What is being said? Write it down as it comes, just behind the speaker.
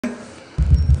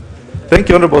Thank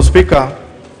you, Honorable Speaker.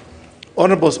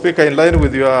 Honorable Speaker, in line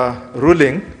with your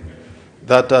ruling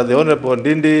that the Honorable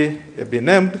Ndindi be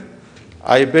named,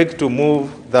 I beg to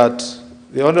move that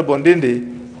the Honorable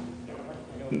Ndindi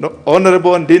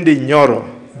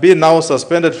Nyoro be now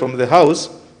suspended from the House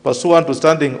pursuant to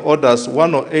Standing Orders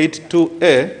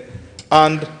 108(2)A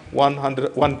and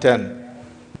 110.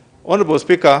 Honorable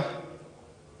Speaker,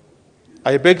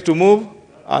 I beg to move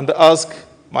and ask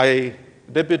my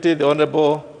Deputy, the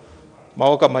Honorable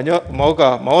Maoka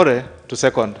Maore, to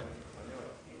second.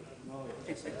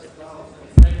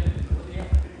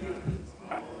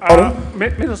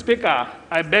 Mr. Speaker,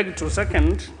 I beg to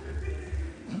second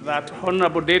that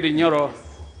Honorable Ndindi Nyoro,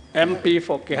 MP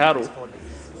for Kiharu,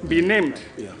 be named,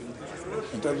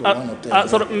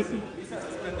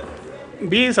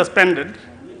 be suspended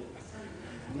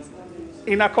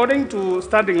in according to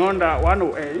Standing Order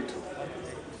 108.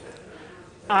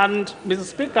 And Mr.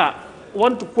 Speaker, I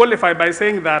want to qualify by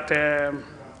saying that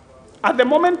at the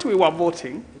moment we were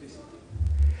voting,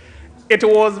 it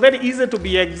was very easy to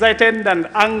be excited and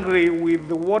angry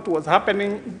with what was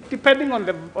happening, depending on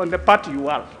the party you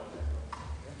are.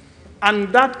 And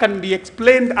that can be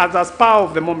explained as a spur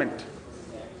of the moment.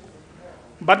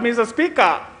 But Mr.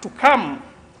 Speaker, to come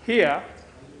here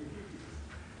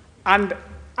and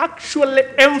actually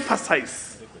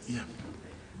emphasize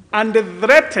and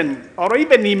threaten or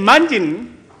even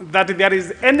imagine that there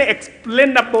is any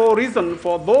explainable reason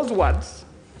for those words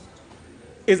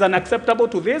is unacceptable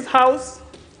to this House,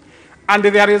 and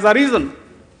there is a reason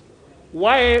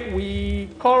why we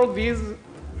call this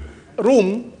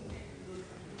room,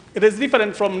 it is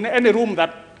different from any room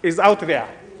that is out there.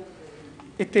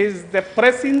 It is the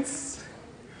presence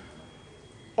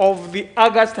of the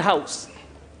August House.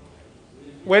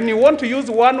 When you want to use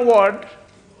one word,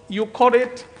 you call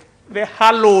it the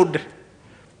hallowed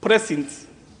presence.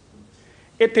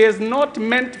 It is not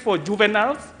meant for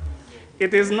juveniles.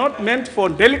 It is not meant for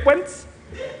delinquents.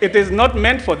 It is not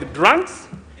meant for the drunks.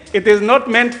 It is not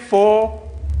meant for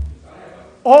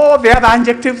all the other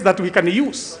adjectives that we can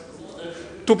use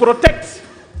to protect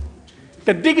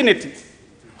the dignity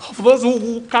of those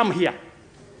who come here.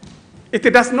 It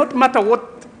does not matter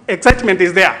what excitement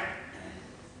is there.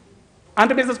 And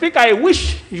Mr. Speaker, I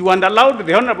wish you had allowed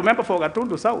the Honorable Member for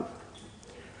Gatundu South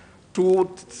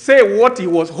to say what he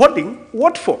was holding.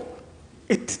 What for?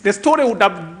 The story would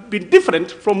have been different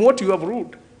from what you have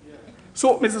ruled.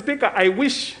 So, Mr. Speaker, I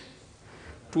wish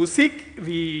to seek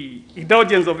the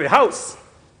indulgence of the House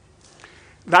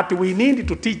that we need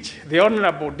to teach the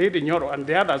Honorable Ndindi Nyoro and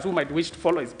the others who might wish to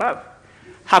follow his path.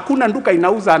 Hakuna nduka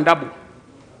inauza andabu.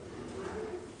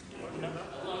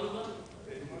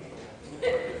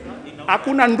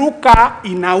 Hakuna nduka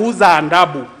inauza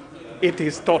andabu. It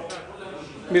is taught.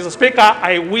 Mr. Speaker,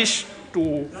 I wish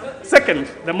to second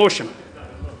the motion.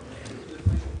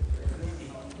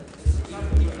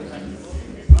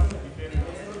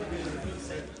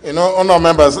 You know, honour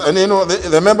members, and you know,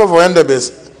 the member for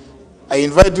Endebess, I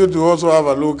invite you to also have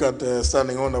a look at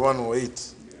Standing Order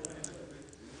 108.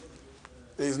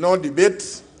 There is no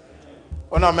debate.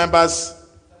 Honour members,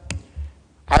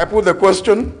 I put the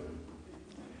question,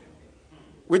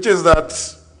 which is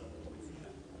that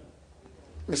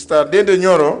Mr. Ndindi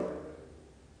Nyoro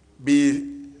be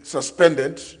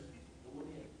suspended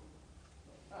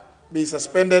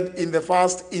in the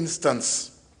first instance.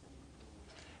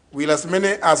 Will as many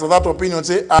as of that opinion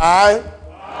say aye?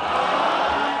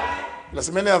 Aye. Will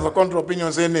as many as the counter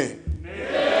opinion say nay?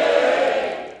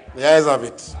 Nay. The ayes have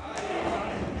it.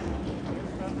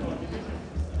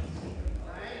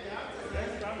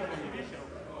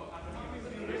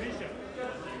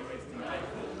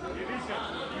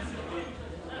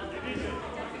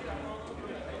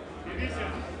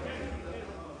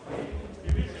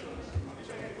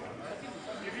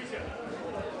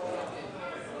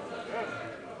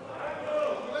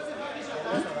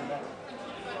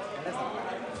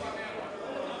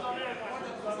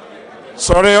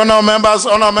 Sorry, honour members,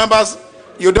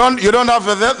 you don't have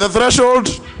the threshold.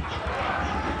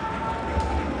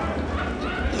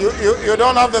 You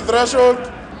don't have the threshold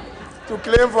to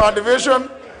claim for a division.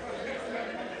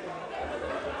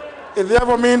 It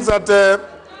therefore means that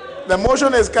the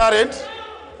motion is carried.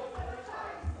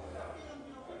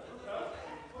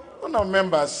 Honour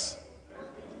members.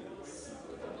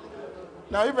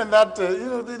 Now even that,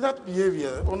 that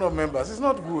behavior, honour members, is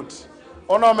not good.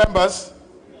 Honour members.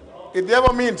 It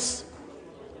therefore means,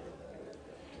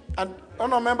 and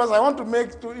honour members, I want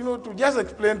to just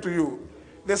explain to you,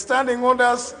 the standing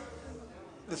orders,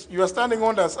 your standing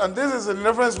orders, and this is in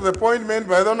reference to the point made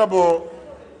by the Honorable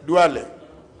Duale.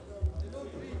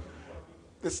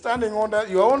 The standing order,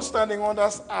 your own standing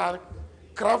orders are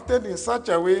crafted in such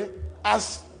a way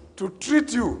as to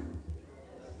treat you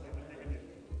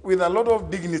with a lot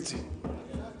of dignity.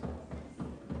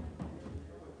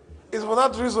 It's for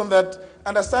that reason that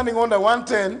understanding under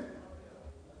 110,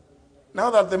 now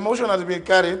that the motion has been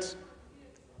carried,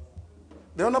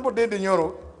 the Honorable Ndindi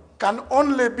Nyoro can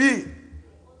only be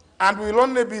and will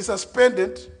only be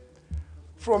suspended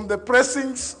from the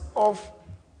precincts of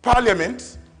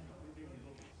Parliament,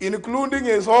 including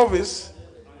his office,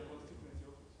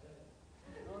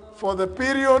 for the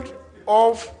period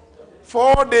of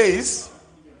 4 days.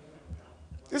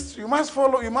 You must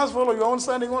follow your own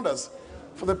standing orders.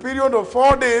 For the period of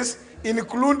 4 days,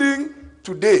 including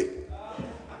today.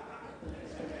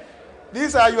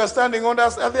 These are your standing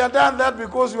orders, and they are done that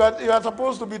because you are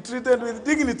supposed to be treated with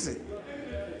dignity.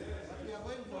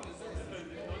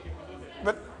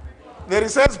 But the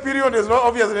recess period is not,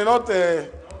 obviously not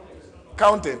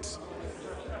counted.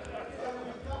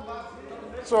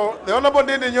 So, the Honorable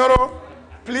Ndindi Nyoro,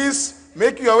 please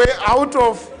make your way out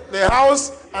of the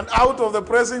House and out of the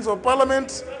precincts of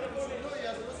Parliament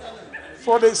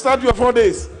for the start your 4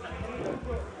 days.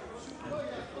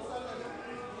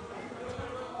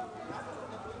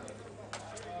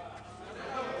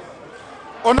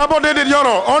 Honorable Ndindi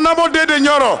Nyoro, Honorable Ndindi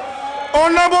Nyoro,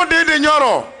 Honorable Ndindi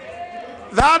Nyoro,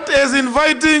 that is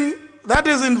inviting,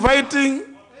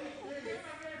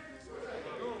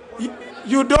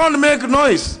 you don't make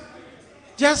noise.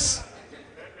 Just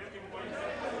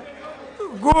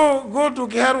go to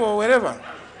Kiharu or wherever.